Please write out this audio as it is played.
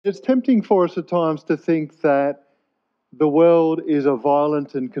It's tempting for us at times to think that the world is a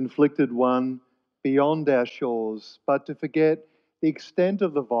violent and conflicted one beyond our shores, but to forget the extent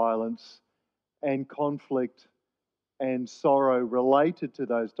of the violence and conflict and sorrow related to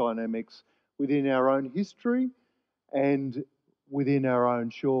those dynamics within our own history and within our own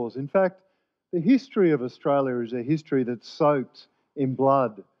shores. In fact, the history of Australia is a history that's soaked in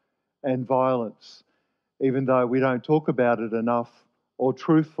blood and violence, even though we don't talk about it enough or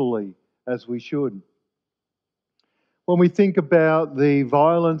truthfully as we should. When we think about the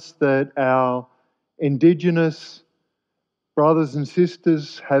violence that our Indigenous brothers and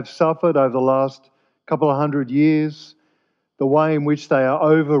sisters have suffered over the last couple of hundred years, the way in which they are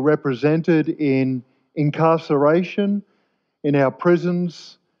overrepresented in incarceration, in our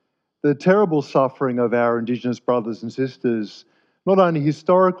prisons, the terrible suffering of our Indigenous brothers and sisters, not only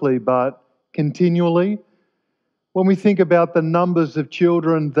historically but continually. When we think about the numbers of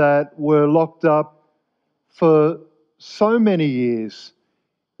children that were locked up for so many years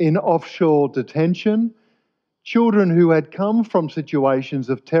in offshore detention, children who had come from situations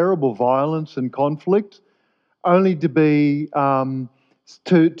of terrible violence and conflict, only to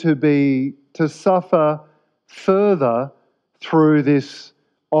suffer further through this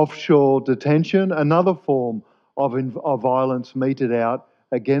offshore detention, another form of violence meted out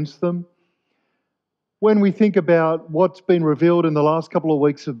against them. When we think about what's been revealed in the last couple of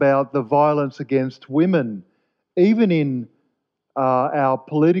weeks about the violence against women, even in our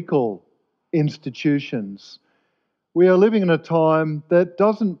political institutions, we are living in a time that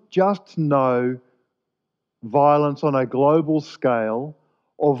doesn't just know violence on a global scale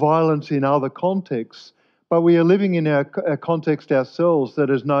or violence in other contexts, but we are living in a context ourselves that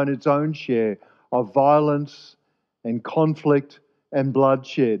has known its own share of violence and conflict and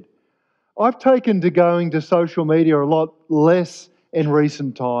bloodshed. I've taken to going to social media a lot less in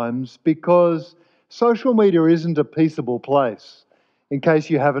recent times because social media isn't a peaceable place, in case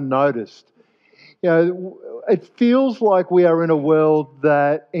you haven't noticed. It feels like we are in a world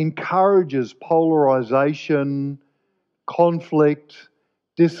that encourages polarisation, conflict,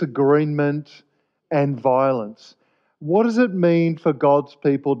 disagreement, and violence. What does it mean for God's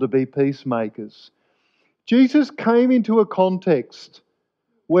people to be peacemakers? Jesus came into a context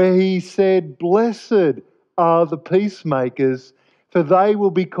where he said, "Blessed are the peacemakers, for they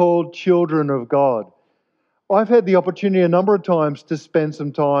will be called children of God." I've had the opportunity a number of times to spend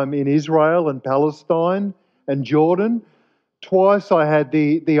some time in Israel and Palestine and Jordan. Twice I had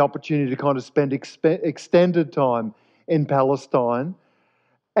the opportunity to kind of spend extended time in Palestine.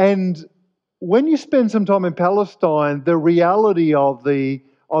 And when you spend some time in Palestine, the reality of the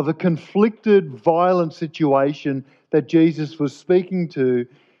conflicted, violent situation that Jesus was speaking to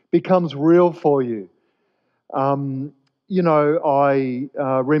becomes real for you. I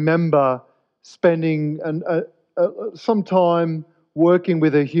remember spending some time working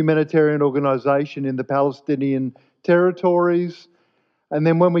with a humanitarian organisation in the Palestinian territories. And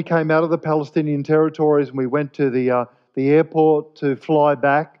then when we came out of the Palestinian territories and we went to the airport to fly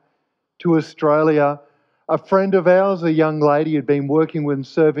back to Australia, a friend of ours, a young lady who'd been working and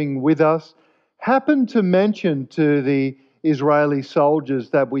serving with us, happened to mention to the Israeli soldiers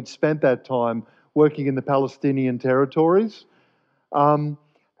that we'd spent that time working in the Palestinian territories. And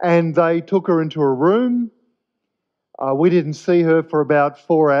they took her into a room. We didn't see her for about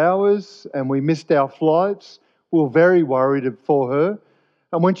 4 hours and we missed our flights. We were very worried for her.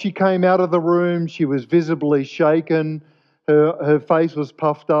 And when she came out of the room, she was visibly shaken. Her face was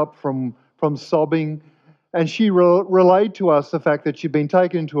puffed up from sobbing. And she relayed to us the fact that she'd been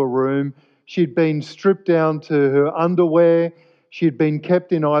taken into a room. She'd been stripped down to her underwear. She'd been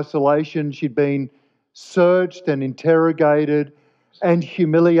kept in isolation. She'd been searched and interrogated and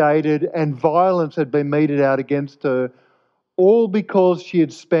humiliated, and violence had been meted out against her, all because she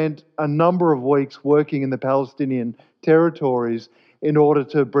had spent a number of weeks working in the Palestinian territories in order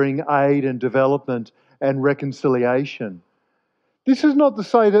to bring aid and development and reconciliation. This is not to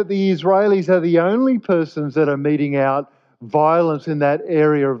say that the Israelis are the only persons that are meting out violence in that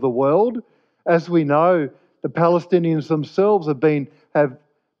area of the world. As we know, the Palestinians themselves have been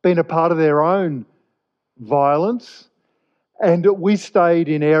a part of their own violence. And we stayed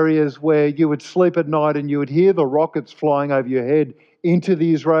in areas where you would sleep at night and you would hear the rockets flying over your head into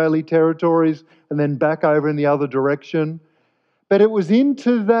the Israeli territories and then back over in the other direction. But it was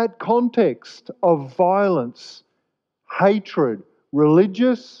into that context of violence, hatred,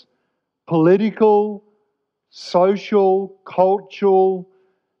 religious, political, social, cultural,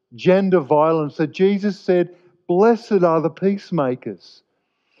 gender violence that Jesus said, "Blessed are the peacemakers."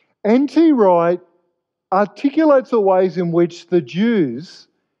 N.T. Wright articulates the ways in which the Jews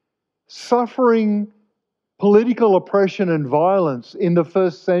suffering political oppression and violence in the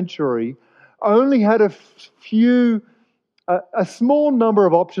first century only had a small number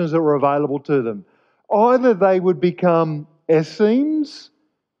of options that were available to them. Either they would become Essenes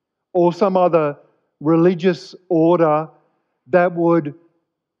or some other religious order that would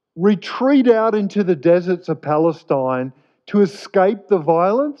retreat out into the deserts of Palestine to escape the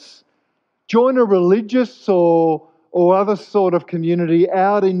violence, join a religious or other sort of community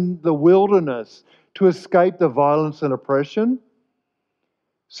out in the wilderness to escape the violence and oppression.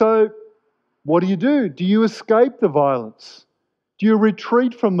 So, what do? Do you escape the violence? Do you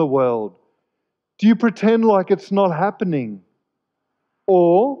retreat from the world? Do you pretend like it's not happening?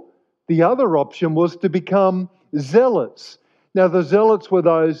 Or the other option was to become zealots. Now, the zealots were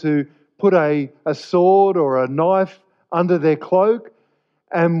those who put a sword or a knife under their cloak,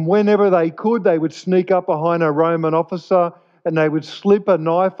 and whenever they could, they would sneak up behind a Roman officer and they would slip a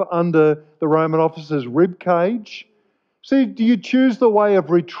knife under the Roman officer's rib cage. See, do you choose the way of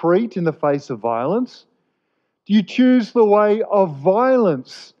retreat in the face of violence? Do you choose the way of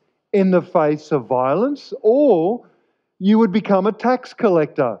violence in the face of violence? Or you would become a tax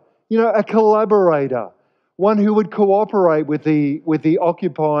collector, a collaborator, one who would cooperate with the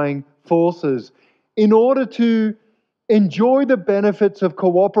occupying forces in order to enjoy the benefits of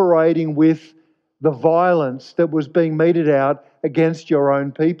cooperating with the violence that was being meted out against your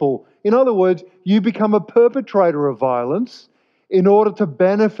own people. In other words, you become a perpetrator of violence in order to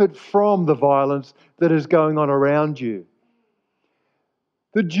benefit from the violence that is going on around you.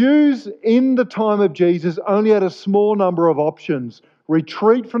 The Jews in the time of Jesus only had a small number of options: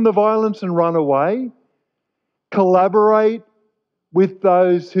 retreat from the violence and run away, collaborate with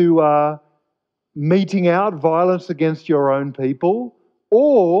those who are meting out violence against your own people,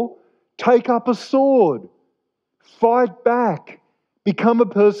 or take up a sword, fight back, become a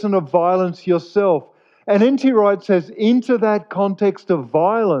person of violence yourself. And N.T. Wright says, into that context of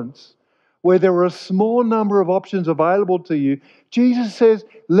violence, where there are a small number of options available to you, Jesus says,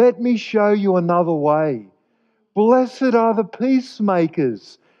 let me show you another way. Blessed are the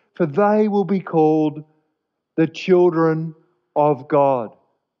peacemakers, for they will be called the children of God.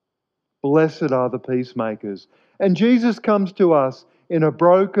 Blessed are the peacemakers. And Jesus comes to us in a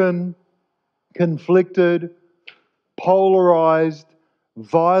broken, conflicted, polarized,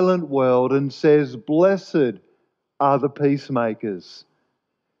 violent world and says, blessed are the peacemakers.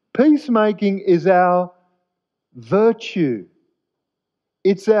 Peacemaking is our virtue.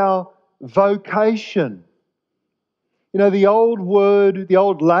 It's our vocation. The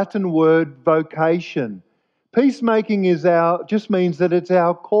old Latin word vocation. Peacemaking just means that it's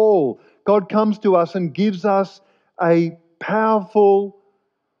our call. God comes to us and gives us a powerful,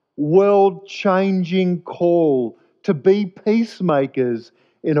 world-changing call to be peacemakers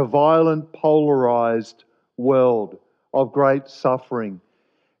in a violent, polarized world of great suffering.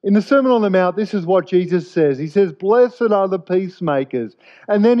 In the Sermon on the Mount, this is what Jesus says. He says, blessed are the peacemakers.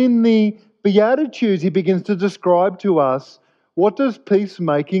 And then in the Beatitudes, he begins to describe to us, what does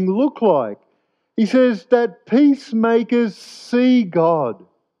peacemaking look like? He says that peacemakers see God.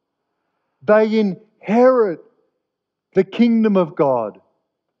 They inherit the kingdom of God.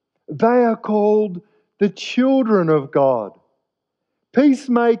 They are called the children of God.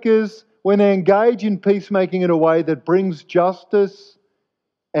 Peacemakers, when they engage in peacemaking in a way that brings justice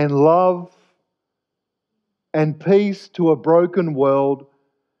and love and peace to a broken world,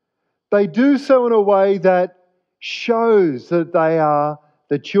 they do so in a way that shows that they are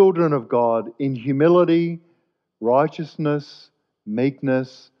the children of God in humility, righteousness,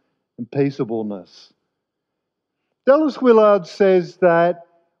 meekness, and peaceableness. Dallas Willard says that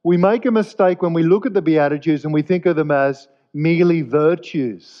we make a mistake when we look at the Beatitudes and we think of them as merely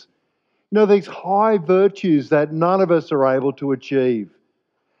virtues. These high virtues that none of us are able to achieve.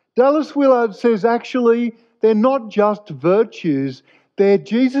 Dallas Willard says actually they're not just virtues, they're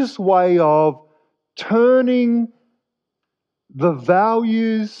Jesus' way of turning the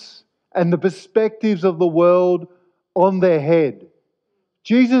values and the perspectives of the world on their head.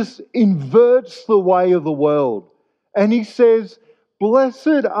 Jesus inverts the way of the world and he says,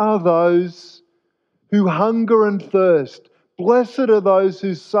 blessed are those who hunger and thirst. Blessed are those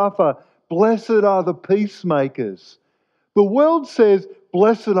who suffer. Blessed are the peacemakers. The world says,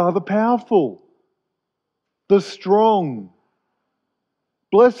 blessed are the powerful, the strong.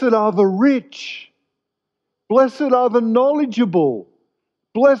 Blessed are the rich. Blessed are the knowledgeable.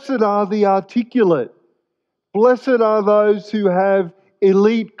 Blessed are the articulate. Blessed are those who have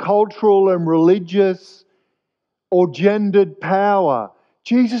elite cultural and religious or gendered power.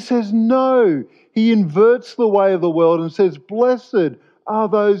 Jesus says no. He inverts the way of the world and says, blessed are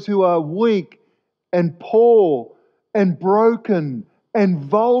those who are weak and poor and broken and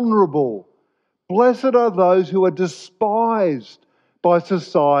vulnerable. Blessed are those who are despised by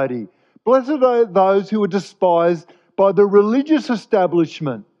society. Blessed are those who are despised by the religious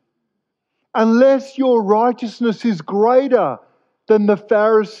establishment. Unless your righteousness is greater than the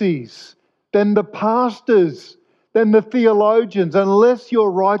Pharisees, than the pastors, than the theologians, unless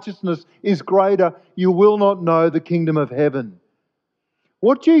your righteousness is greater, you will not know the kingdom of heaven.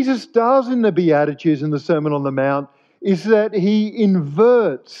 What Jesus does in the Beatitudes in the Sermon on the Mount is that he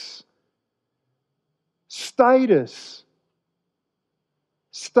inverts status.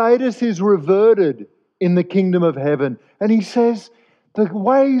 Status is reverted in the kingdom of heaven. And he says the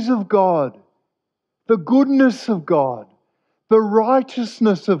ways of God, the goodness of God, the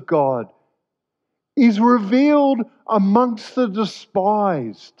righteousness of God is revealed amongst the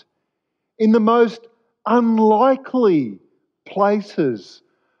despised in the most unlikely places,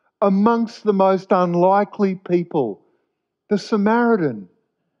 amongst the most unlikely people. The Samaritan,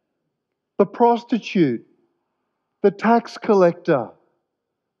 the prostitute, the tax collector,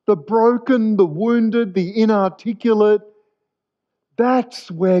 the broken, the wounded, the inarticulate.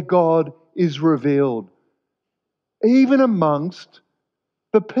 That's where God is revealed. Even amongst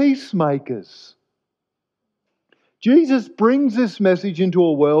the peacemakers. Jesus brings this message into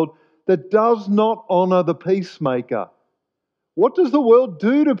a world that does not honour the peacemaker. What does the world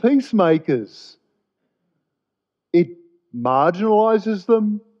do to peacemakers? It marginalises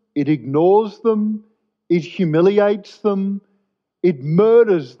them, it ignores them, it humiliates them, it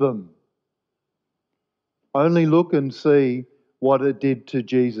murders them. Only look and see what it did to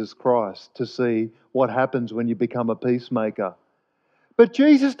Jesus Christ, to see what happens when you become a peacemaker. But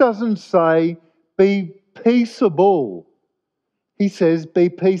Jesus doesn't say, be peaceable. He says, be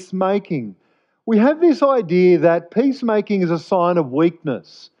peacemaking. We have this idea that peacemaking is a sign of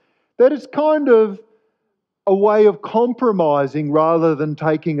weakness, that it's kind of a way of compromising rather than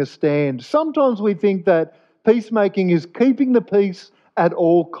taking a stand. Sometimes we think that peacemaking is keeping the peace at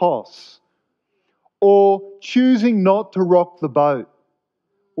all costs or choosing not to rock the boat.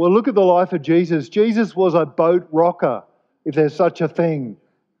 Well, look at the life of Jesus. Jesus was a boat rocker, if there's such a thing.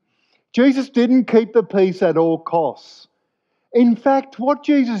 Jesus didn't keep the peace at all costs. In fact, what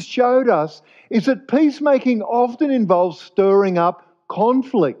Jesus showed us is that peacemaking often involves stirring up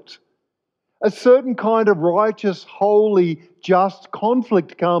conflict. A certain kind of righteous, holy, just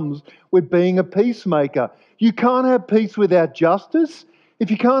conflict comes with being a peacemaker. You can't have peace without justice.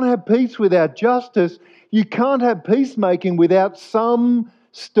 If you can't have peace without justice, you can't have peacemaking without some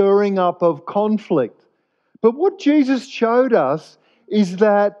stirring up of conflict. But what Jesus showed us is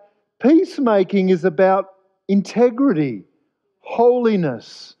that peacemaking is about integrity,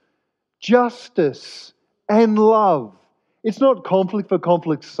 holiness, justice, and love. It's not conflict for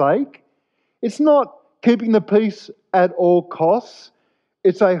conflict's sake. It's not keeping the peace at all costs.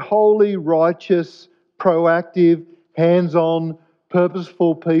 It's a holy, righteous, proactive, hands-on,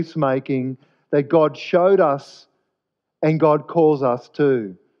 purposeful peacemaking that God showed us and God calls us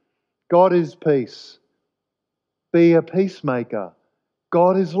to. God is peace. Be a peacemaker.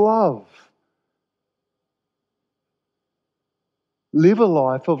 God is love. Live a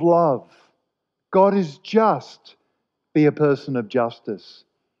life of love. God is just. Be a person of justice.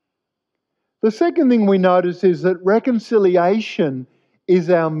 The second thing we notice is that reconciliation is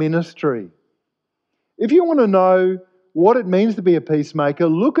our ministry. If you want to know what it means to be a peacemaker,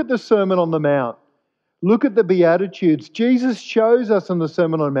 look at the Sermon on the Mount. Look at the Beatitudes. Jesus shows us in the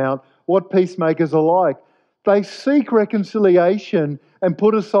Sermon on the Mount what peacemakers are like. They seek reconciliation and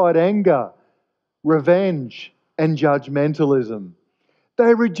put aside anger, revenge, and judgmentalism.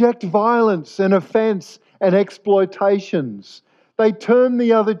 They reject violence and offence and exploitations. They turn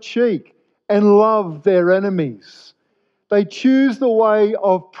the other cheek and love their enemies. They choose the way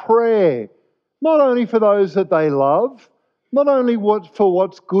of prayer, not only for those that they love, not only for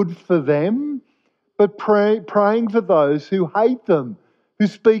what's good for them, but praying for those who hate them, who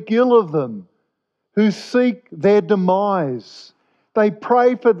speak ill of them, who seek their demise. They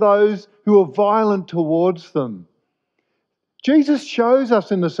pray for those who are violent towards them. Jesus shows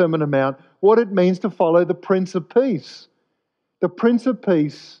us in the Sermon on the Mount what it means to follow the Prince of Peace. The Prince of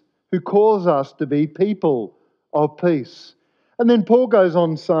Peace who calls us to be people of peace. And then Paul goes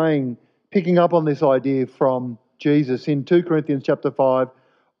on saying, picking up on this idea from Jesus in 2 Corinthians chapter 5,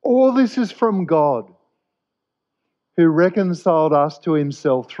 all this is from God who reconciled us to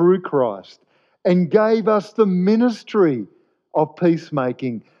himself through Christ and gave us the ministry of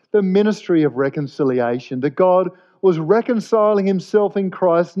peacemaking, the ministry of reconciliation. That God was reconciling himself in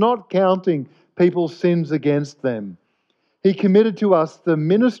Christ, not counting people's sins against them. He committed to us the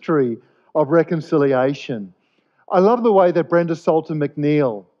ministry of reconciliation. I love the way that Brenda Salter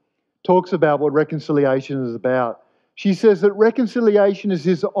McNeil talks about what reconciliation is about. She says that reconciliation is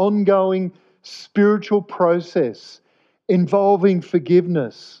this ongoing spiritual process involving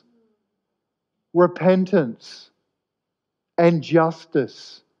forgiveness, repentance, and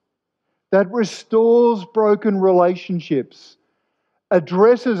justice that restores broken relationships,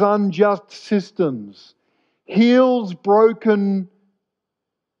 addresses unjust systems, heals broken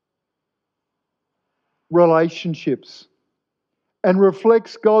relationships, and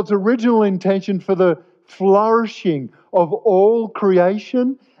reflects God's original intention for the flourishing of all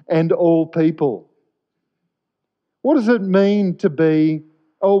creation and all people. What does it mean to be,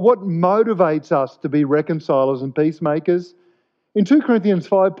 or what motivates us to be reconcilers and peacemakers? In 2 Corinthians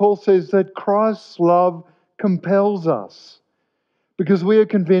 5, Paul says that Christ's love compels us because we are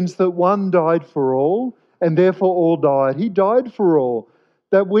convinced that one died for all and therefore all died. He died for all,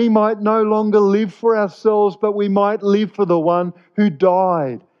 that we might no longer live for ourselves, but we might live for the one who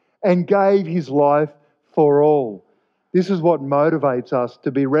died and gave his life for all. This is what motivates us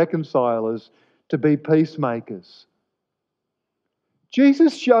to be reconcilers, to be peacemakers.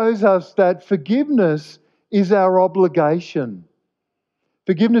 Jesus shows us that forgiveness is our obligation.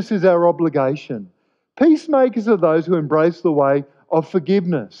 Forgiveness is our obligation. Peacemakers are those who embrace the way of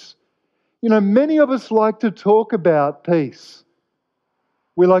forgiveness. You know, many of us like to talk about peace.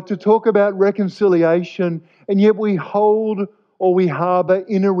 We like to talk about reconciliation, and yet we hold or we harbour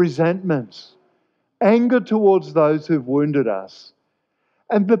inner resentments, anger towards those who've wounded us.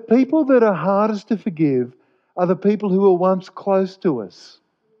 And the people that are hardest to forgive are the people who were once close to us.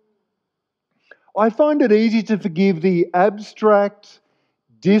 I find it easy to forgive the abstract,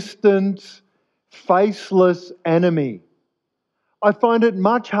 distant, faceless enemy. I find it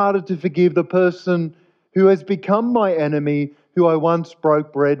much harder to forgive the person who has become my enemy, who I once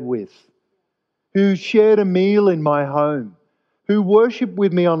broke bread with, who shared a meal in my home, who worshipped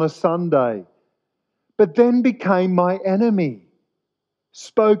with me on a Sunday, but then became my enemy,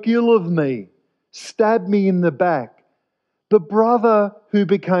 spoke ill of me, stabbed me in the back. The brother who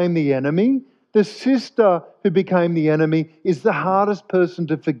became the enemy, the sister who became the enemy, is the hardest person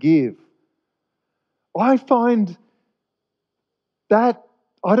to forgive. I find that,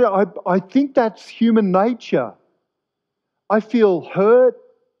 I think that's human nature. I feel hurt,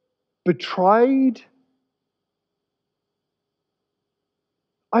 betrayed.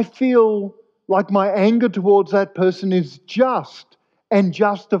 I feel like my anger towards that person is just and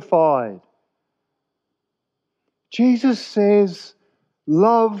justified. Jesus says,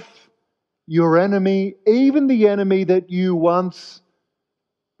 love your enemy, even the enemy that you once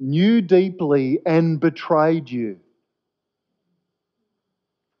knew deeply and betrayed you.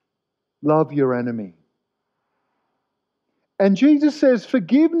 Love your enemy. And Jesus says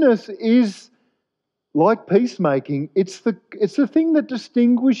forgiveness is like peacemaking. It's the thing that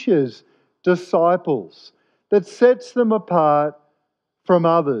distinguishes disciples, that sets them apart from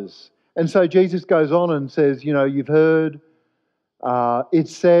others. And so Jesus goes on and says, you know, you've heard it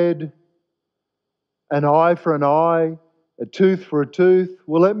said, an eye for an eye, a tooth for a tooth.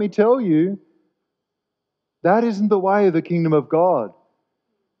 Well, let me tell you, that isn't the way of the kingdom of God.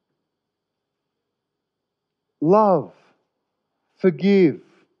 Love, forgive,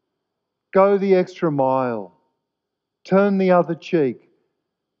 go the extra mile, turn the other cheek,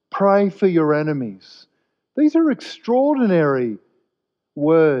 pray for your enemies. These are extraordinary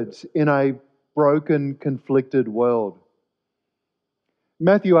words in a broken, conflicted world.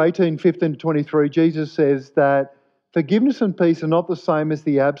 Matthew 18:15-23, Jesus says that forgiveness and peace are not the same as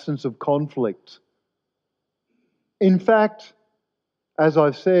the absence of conflict. In fact, as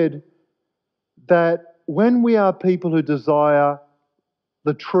I've said, that when we are people who desire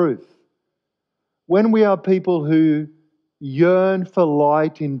the truth, when we are people who yearn for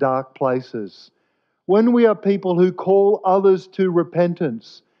light in dark places, when we are people who call others to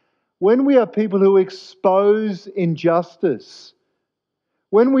repentance, when we are people who expose injustice,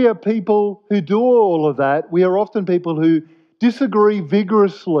 when we are people who do all of that, we are often people who disagree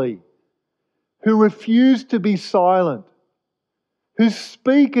vigorously, who refuse to be silent, who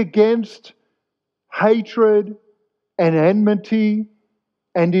speak against hatred and enmity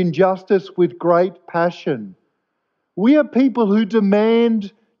and injustice with great passion. We are people who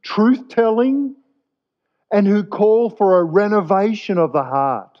demand truth-telling and who call for a renovation of the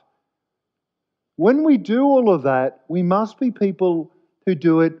heart. When we do all of that, we must be people who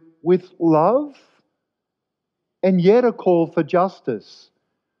do it with love and yet a call for justice,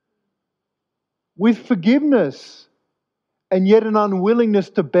 with forgiveness and yet an unwillingness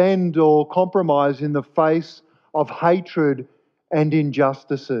to bend or compromise in the face of hatred and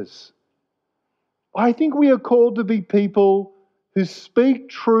injustices. I think we are called to be people who speak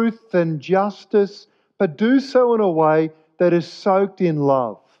truth and justice, but do so in a way that is soaked in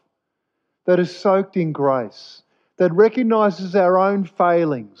love, that is soaked in grace, that recognises our own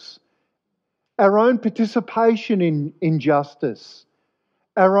failings, our own participation in injustice,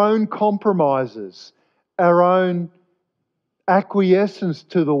 our own compromises, our own acquiescence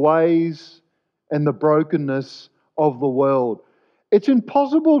to the ways and the brokenness of the world. It's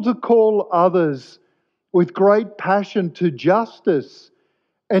impossible to call others with great passion to justice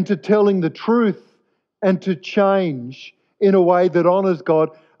and to telling the truth and to change in a way that honours God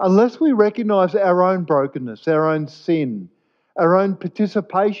unless we recognise our own brokenness, our own sin, our own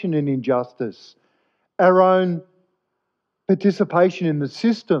participation in injustice, our own participation in the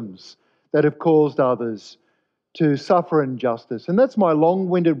systems that have caused others to suffer injustice. And that's my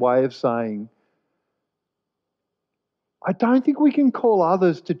long-winded way of saying, I don't think we can call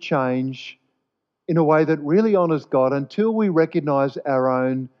others to change in a way that really honours God until we recognise our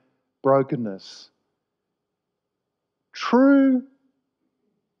own brokenness.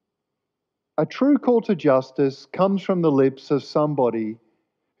 A true call to justice comes from the lips of somebody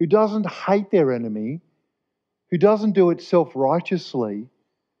who doesn't hate their enemy, who doesn't do it self-righteously,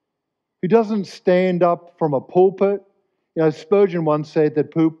 who doesn't stand up from a pulpit. You know, Spurgeon once said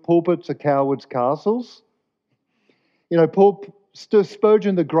that pulpits are cowards' castles. You know,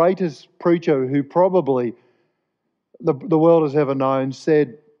 Spurgeon, the greatest preacher who probably the world has ever known,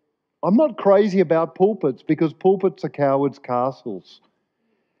 said, I'm not crazy about pulpits because pulpits are cowards' castles.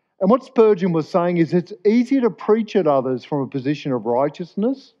 And what Spurgeon was saying is it's easy to preach at others from a position of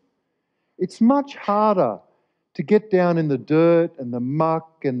righteousness. It's much harder to get down in the dirt and the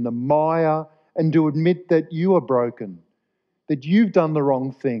muck and the mire and to admit that you are broken, that you've done the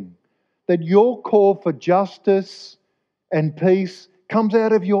wrong thing, that your call for justice and peace comes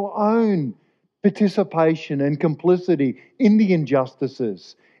out of your own participation and complicity in the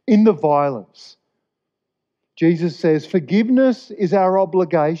injustices, in the violence. Jesus says, forgiveness is our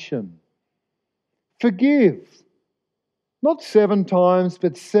obligation. Forgive. Not 7 times,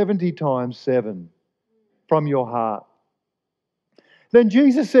 but 70 times 7 from your heart. Then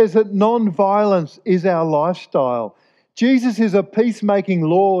Jesus says that non-violence is our lifestyle. Jesus is a peacemaking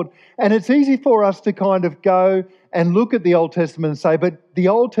Lord, and it's easy for us to kind of go and look at the Old Testament and say, but the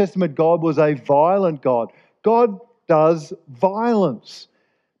Old Testament God was a violent God. God does violence,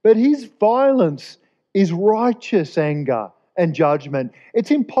 but his violence is righteous anger and judgment.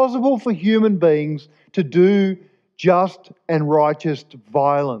 It's impossible for human beings to do just and righteous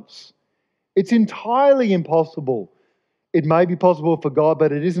violence. It's entirely impossible. It may be possible for God,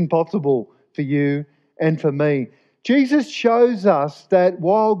 but it isn't possible for you and for me. Jesus shows us that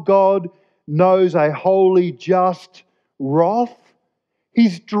while God knows a holy, just wrath,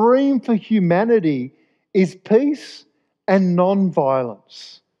 his dream for humanity is peace and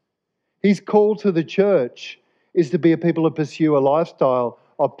non-violence. His call to the church is to be a people who pursue a lifestyle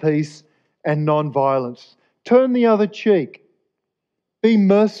of peace and non-violence. Turn the other cheek. Be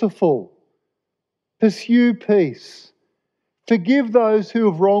merciful. Pursue peace. Forgive those who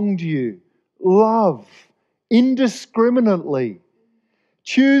have wronged you. Love indiscriminately.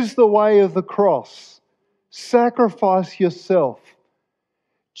 Choose the way of the cross. Sacrifice yourself.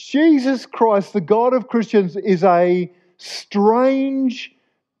 Jesus Christ, the God of Christians, is a strange,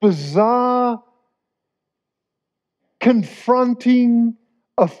 bizarre, confronting,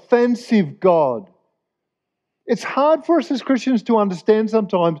 offensive God. It's hard for us as Christians to understand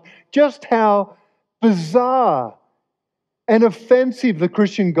sometimes just how bizarre and offensive the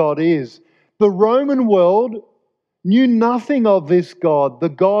Christian God is. The Roman world knew nothing of this God, the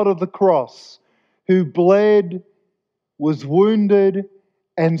God of the cross, who bled, was wounded,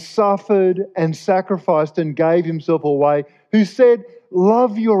 and suffered and sacrificed and gave himself away, who said,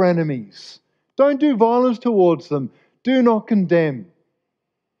 love your enemies. Don't do violence towards them. Do not condemn.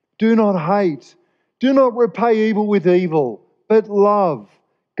 Do not hate. Do not repay evil with evil, but love.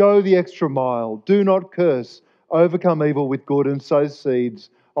 Go the extra mile. Do not curse. Overcome evil with good and sow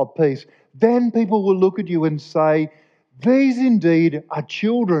seeds of peace. Then people will look at you and say, these indeed are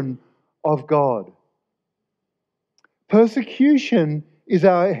children of God. Persecution is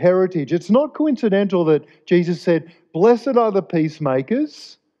our heritage. It's not coincidental that Jesus said, blessed are the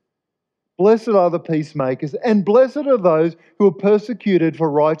peacemakers. Blessed are the peacemakers, and blessed are those who are persecuted for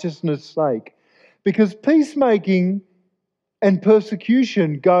righteousness' sake. Because peacemaking and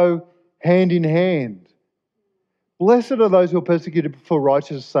persecution go hand in hand. Blessed are those who are persecuted for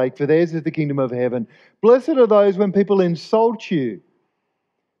righteousness' sake, for theirs is the kingdom of heaven. Blessed are those when people insult you,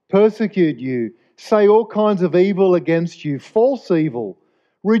 persecute you, say all kinds of evil against you, false evil.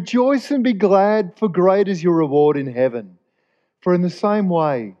 Rejoice and be glad, for great is your reward in heaven. For in the same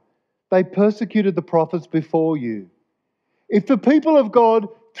way, they persecuted the prophets before you. If the people of God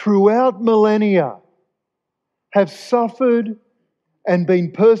throughout millennia have suffered and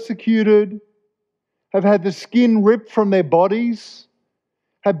been persecuted, have had the skin ripped from their bodies,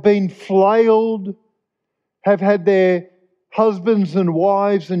 have been flailed, have had their husbands and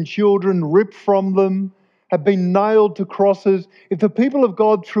wives and children ripped from them, have been nailed to crosses. If the people of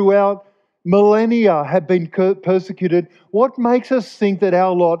God throughout millennia have been persecuted, what makes us think that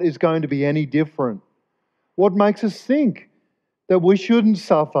our lot is going to be any different? What makes us think that we shouldn't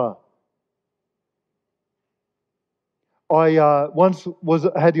suffer? I once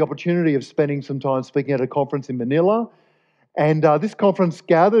had the opportunity of spending some time speaking at a conference in Manila, and this conference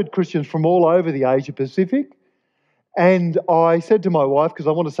gathered Christians from all over the Asia Pacific. And I said to my wife, because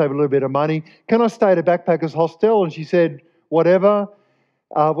I want to save a little bit of money, can I stay at a backpackers hostel? And she said, whatever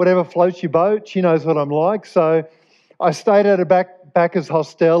floats your boat. She knows what I'm like. So I stayed at a backpackers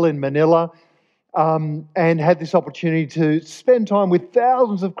hostel in Manila and had this opportunity to spend time with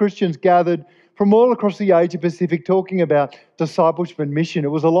thousands of Christians gathered from all across the Asia Pacific talking about discipleship and mission.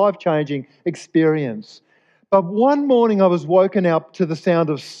 It was a life-changing experience. But one morning I was woken up to the sound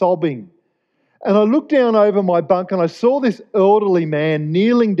of sobbing. And I looked down over my bunk and I saw this elderly man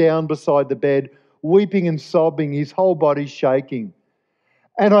kneeling down beside the bed, weeping and sobbing, his whole body shaking.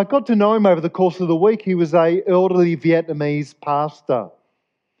 And I got to know him over the course of the week. He was an elderly Vietnamese pastor.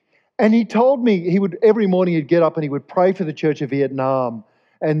 And he told me every morning he'd get up and he would pray for the Church of Vietnam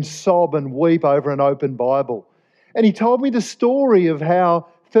and sob and weep over an open Bible. And he told me the story of how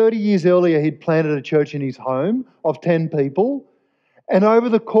 30 years earlier he'd planted a church in his home of 10 people. And over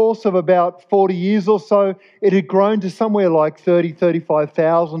the course of about 40 years or so, it had grown to somewhere like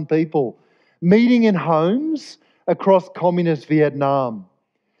 35,000 people meeting in homes across communist Vietnam.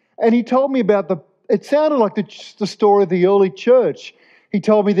 And he told me it sounded like the story of the early church. He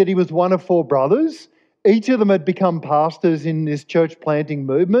told me that he was one of 4 brothers. Each of them had become pastors in this church planting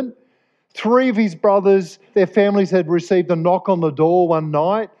movement. 3 of his brothers, their families had received a knock on the door one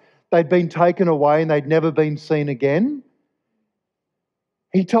night. They'd been taken away and they'd never been seen again.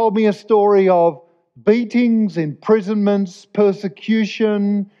 He told me a story of beatings, imprisonments,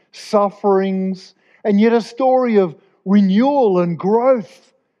 persecution, sufferings, and yet a story of renewal and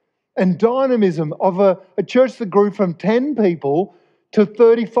growth and dynamism of a church that grew from 10 people to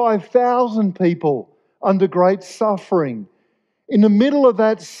 35,000 people under great suffering. In the middle of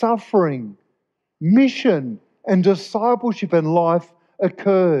that suffering, mission and discipleship and life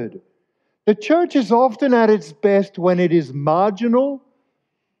occurred. The church is often at its best when it is marginal,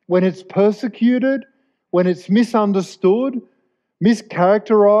 when it's persecuted, when it's misunderstood,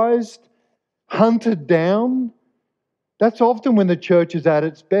 mischaracterized, hunted down. That's often when the church is at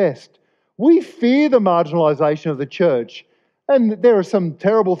its best. We fear the marginalization of the church, and there are some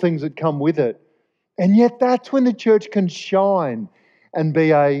terrible things that come with it. And yet that's when the church can shine and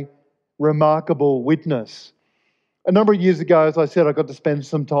be a remarkable witness. A number of years ago, as I said, I got to spend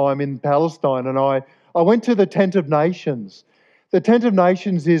some time in Palestine, and I went to the Tent of Nations. The Tent of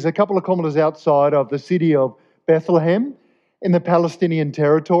Nations is a couple of kilometres outside of the city of Bethlehem in the Palestinian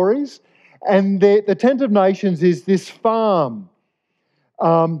territories. And the Tent of Nations is this farm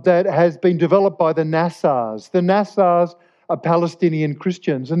that has been developed by the Nassars. The Nassars are Palestinian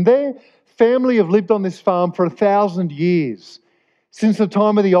Christians, and their family have lived on this farm for 1,000 years, since the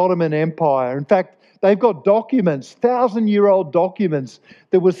time of the Ottoman Empire. In fact, they've got documents, 1,000-year-old documents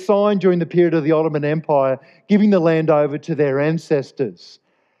that were signed during the period of the Ottoman Empire, giving the land over to their ancestors.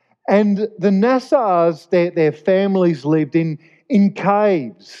 And the Nassars, their families lived in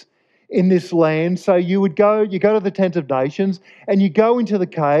caves in this land. So you go to the Tent of Nations and you go into the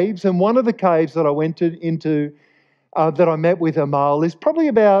caves. And one of the caves that I went into, that I met with Amal, is probably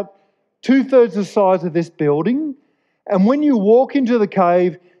about 2/3 the size of this building. And when you walk into the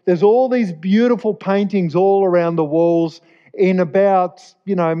cave, there's all these beautiful paintings all around the walls in about,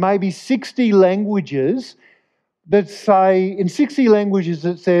 maybe 60 languages that say, in 60 languages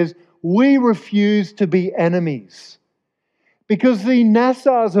it says, "We refuse to be enemies." Because the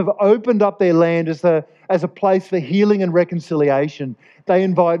Nassars have opened up their land as a place for healing and reconciliation. They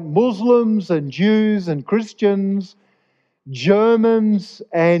invite Muslims and Jews and Christians, Germans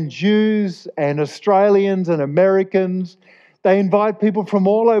and Jews and Australians and Americans. They invite people from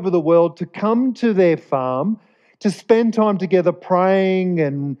all over the world to come to their farm to spend time together praying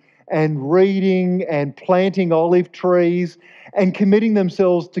and reading and planting olive trees and committing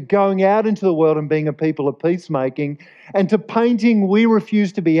themselves to going out into the world and being a people of peacemaking and to painting "We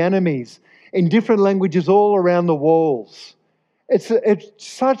refuse to be enemies" in different languages all around the walls. It's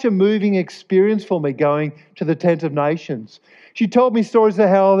such a moving experience for me going to the Tent of Nations. She told me stories of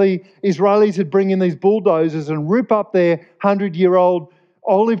how the Israelis would bring in these bulldozers and rip up their 100-year-old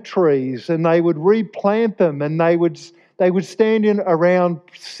olive trees, and they would replant them, and they would stand in around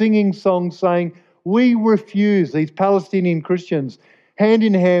singing songs saying, "We refuse," these Palestinian Christians, hand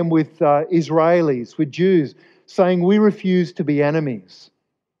in hand with Israelis, with Jews, saying, "We refuse to be enemies."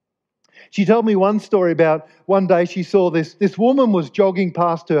 She told me one story about one day she saw this woman was jogging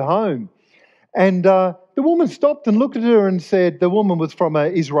past her home, and the woman stopped and looked at her and said, the woman was from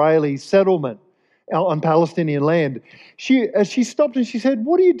an Israeli settlement on Palestinian land. She stopped and she said,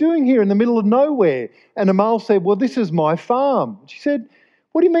 "What are you doing here in the middle of nowhere?" And Amal said, "Well, this is my farm." She said,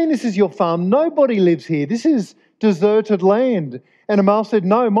 "What do you mean this is your farm? Nobody lives here. This is deserted land." And Amal said,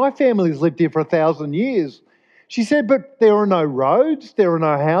 "No, my family's lived here for 1,000 years." She said, "But there are no roads, there are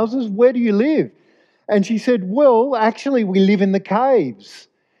no houses. Where do you live?" And she said, "Well, actually, we live in the caves.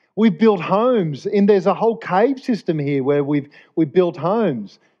 We've built homes, and there's a whole cave system here where we've built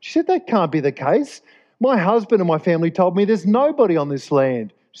homes." She said, "That can't be the case. My husband and my family told me there's nobody on this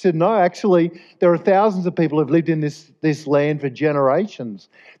land." She said, "No, actually, there are thousands of people who've lived in this land for generations."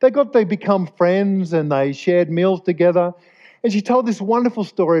 They become friends and they shared meals together. And she told this wonderful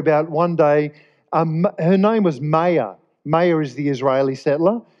story about one day. Her name was Maya. Maya is the Israeli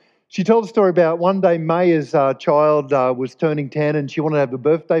settler. She told a story about one day Maya's child was turning 10 and she wanted to have a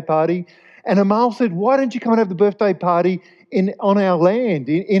birthday party. And Amal said, "Why don't you come and have the birthday party on our land,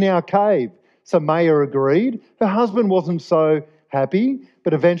 in our cave?" So Maya agreed. Her husband wasn't so happy,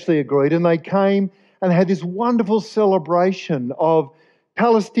 but eventually agreed. And they came and had this wonderful celebration of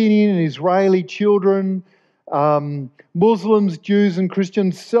Palestinian and Israeli children, Muslims, Jews and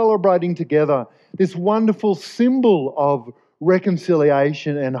Christians celebrating together, this wonderful symbol of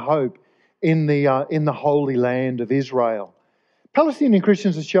reconciliation and hope in the Holy Land of Israel. Palestinian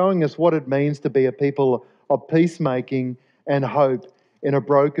Christians are showing us what it means to be a people of peacemaking and hope in a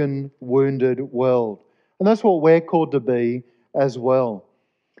broken, wounded world. And that's what we're called to be as well.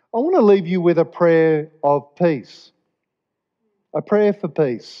 I want to leave you with a prayer of peace, a prayer for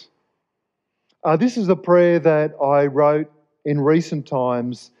peace. This is a prayer that I wrote in recent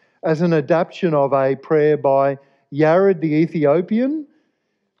times as an adaptation of a prayer by Yared the Ethiopian,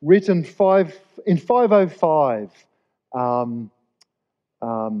 written in 505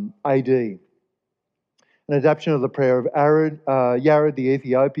 AD. An adaptation of the prayer of Yared the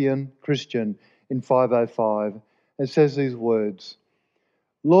Ethiopian Christian in 505. It says these words: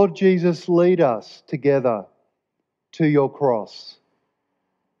 "Lord Jesus, lead us together to your cross.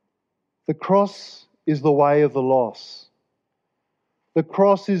 The cross is the way of the lost. The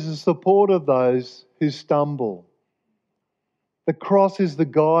cross is the support of those who stumble. The cross is the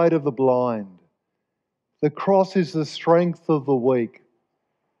guide of the blind. The cross is the strength of the weak.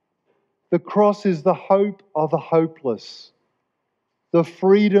 The cross is the hope of the hopeless, the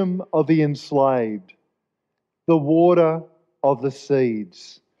freedom of the enslaved, the water of the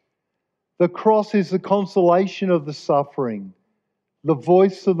seeds. The cross is the consolation of the suffering, the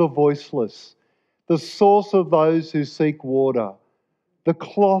voice of the voiceless, the source of those who seek water, the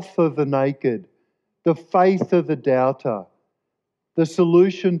cloth of the naked, the faith of the doubter, the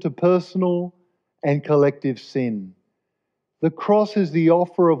solution to personal and collective sin. The cross is the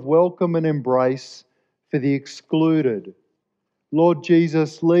offer of welcome and embrace for the excluded. Lord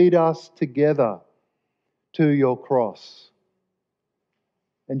Jesus, lead us together to your cross."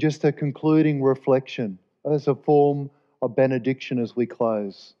 And just a concluding reflection as a form of benediction as we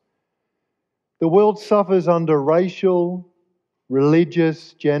close. The world suffers under racial,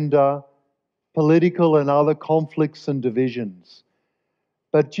 religious, gender, political and other conflicts and divisions.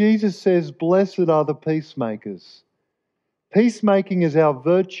 But Jesus says, "Blessed are the peacemakers." Peacemaking is our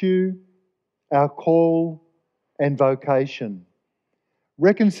virtue, our call and vocation.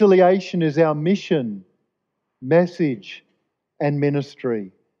 Reconciliation is our mission, message and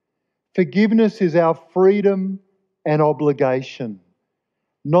ministry. Forgiveness is our freedom and obligation.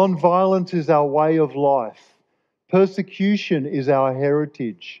 Nonviolence is our way of life. Persecution is our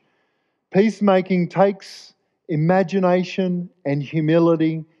heritage. Peacemaking takes imagination and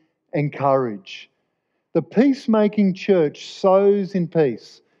humility and courage. The peacemaking church sows in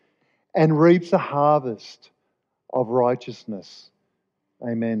peace and reaps a harvest of righteousness.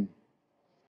 Amen.